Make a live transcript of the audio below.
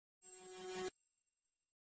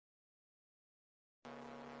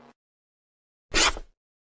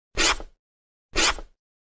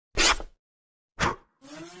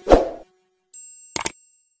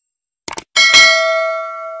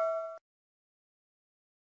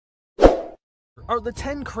Are the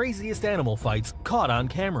 10 craziest animal fights caught on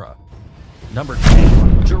camera. Number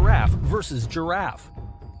 10. Giraffe versus giraffe.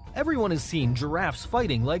 Everyone has seen giraffes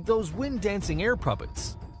fighting like those wind-dancing air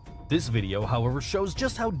puppets. This video, however, shows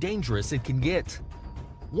just how dangerous it can get.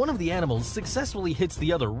 One of the animals successfully hits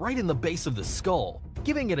the other right in the base of the skull,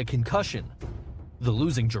 giving it a concussion. The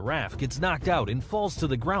losing giraffe gets knocked out and falls to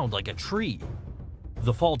the ground like a tree.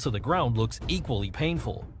 The fall to the ground looks equally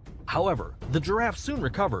painful. However, the giraffe soon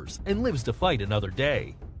recovers and lives to fight another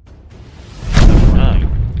day. Number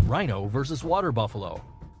 9. Rhino versus water buffalo.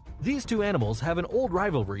 These two animals have an old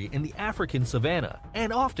rivalry in the African savanna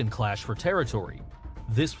and often clash for territory.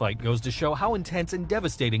 This fight goes to show how intense and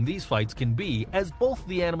devastating these fights can be, as both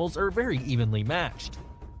the animals are very evenly matched.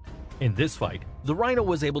 In this fight, the rhino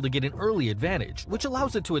was able to get an early advantage, which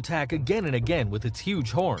allows it to attack again and again with its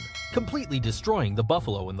huge horn, completely destroying the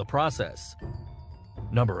buffalo in the process.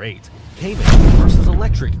 Number 8. Caiman versus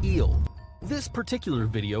electric eel. This particular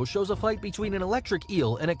video shows a fight between an electric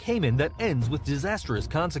eel and a caiman that ends with disastrous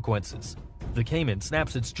consequences. The caiman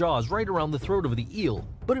snaps its jaws right around the throat of the eel,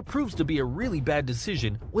 but it proves to be a really bad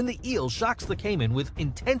decision when the eel shocks the caiman with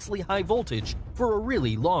intensely high voltage for a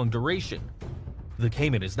really long duration. The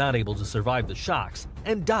caiman is not able to survive the shocks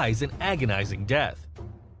and dies an agonizing death.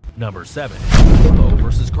 Number 7. Hippo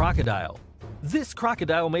versus crocodile. This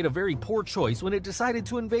crocodile made a very poor choice when it decided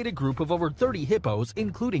to invade a group of over 30 hippos,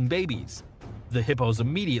 including babies. The hippos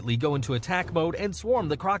immediately go into attack mode and swarm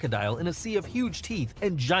the crocodile in a sea of huge teeth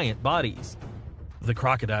and giant bodies. The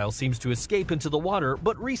crocodile seems to escape into the water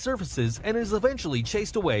but resurfaces and is eventually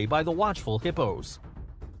chased away by the watchful hippos.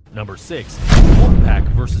 Number 6. Wolf pack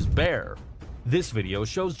versus bear. This video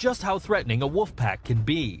shows just how threatening a wolf pack can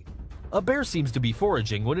be. A bear seems to be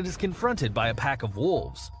foraging when it is confronted by a pack of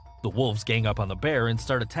wolves. The wolves gang up on the bear and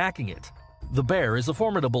start attacking it. The bear is a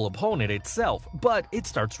formidable opponent itself, but it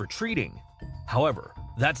starts retreating. However,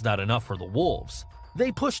 that's not enough for the wolves.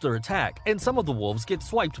 They push their attack, and some of the wolves get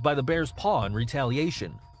swiped by the bear's paw in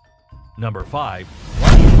retaliation. Number 5.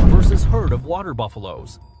 Lion versus herd of water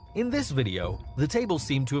buffaloes. In this video, the tables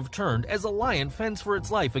seem to have turned as a lion fends for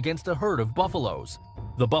its life against a herd of buffaloes.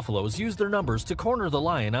 The buffaloes use their numbers to corner the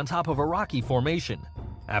lion on top of a rocky formation.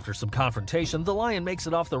 After some confrontation, the lion makes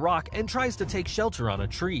it off the rock and tries to take shelter on a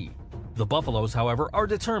tree. The buffaloes, however, are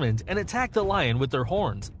determined and attack the lion with their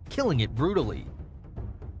horns, killing it brutally.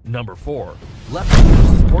 Number 4. Leopard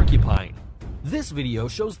versus porcupine. This video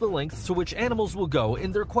shows the lengths to which animals will go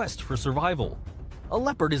in their quest for survival. A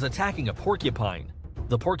leopard is attacking a porcupine.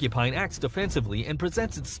 The porcupine acts defensively and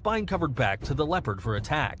presents its spine-covered back to the leopard for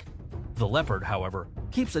attack. The leopard, however,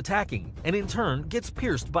 keeps attacking and in turn gets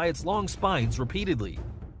pierced by its long spines repeatedly.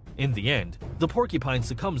 In the end, the porcupine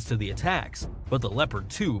succumbs to the attacks, but the leopard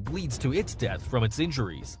too bleeds to its death from its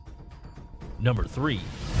injuries. Number 3.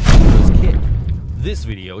 Zebra's kick. This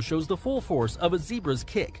video shows the full force of a zebra's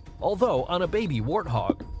kick, although on a baby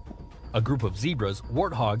warthog. A group of zebras,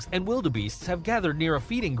 warthogs, and wildebeests have gathered near a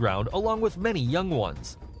feeding ground along with many young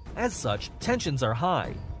ones. As such, tensions are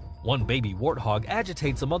high. One baby warthog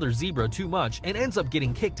agitates a mother zebra too much and ends up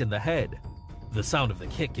getting kicked in the head. The sound of the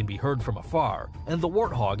kick can be heard from afar, and the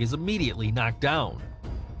warthog is immediately knocked down.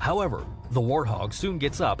 However, the warthog soon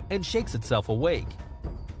gets up and shakes itself awake.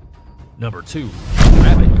 Number 2.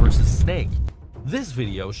 Rabbit versus snake. This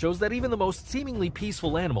video shows that even the most seemingly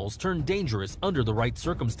peaceful animals turn dangerous under the right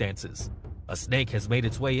circumstances. A snake has made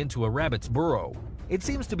its way into a rabbit's burrow. It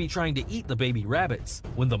seems to be trying to eat the baby rabbits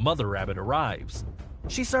when the mother rabbit arrives.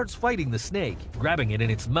 She starts fighting the snake, grabbing it in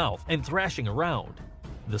its mouth and thrashing around.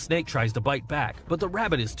 The snake tries to bite back, but the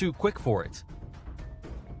rabbit is too quick for it.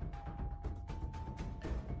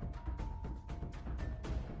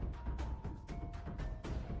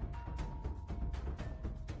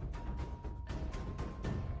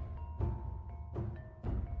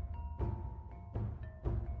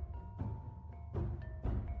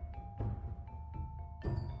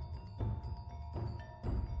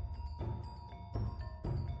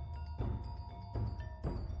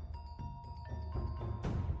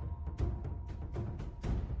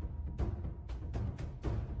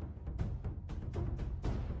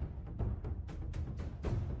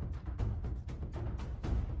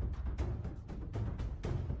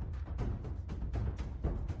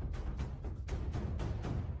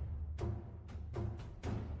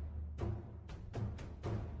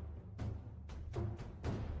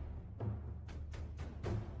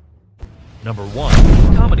 Number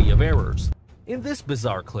 1. Comedy of errors. In this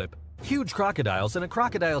bizarre clip, huge crocodiles in a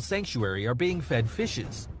crocodile sanctuary are being fed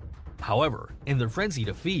fishes. However, in their frenzy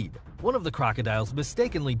to feed, One of the crocodiles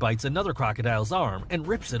mistakenly bites another crocodile's arm and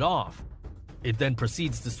rips it off. It then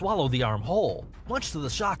proceeds to swallow the arm whole, much to the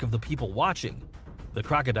shock of the people watching. The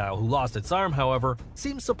crocodile who lost its arm, however,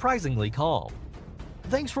 seems surprisingly calm.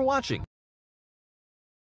 Thanks for watching.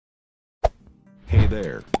 Hey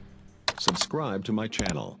there. Subscribe to my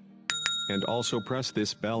channel. And also press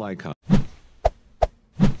this bell icon.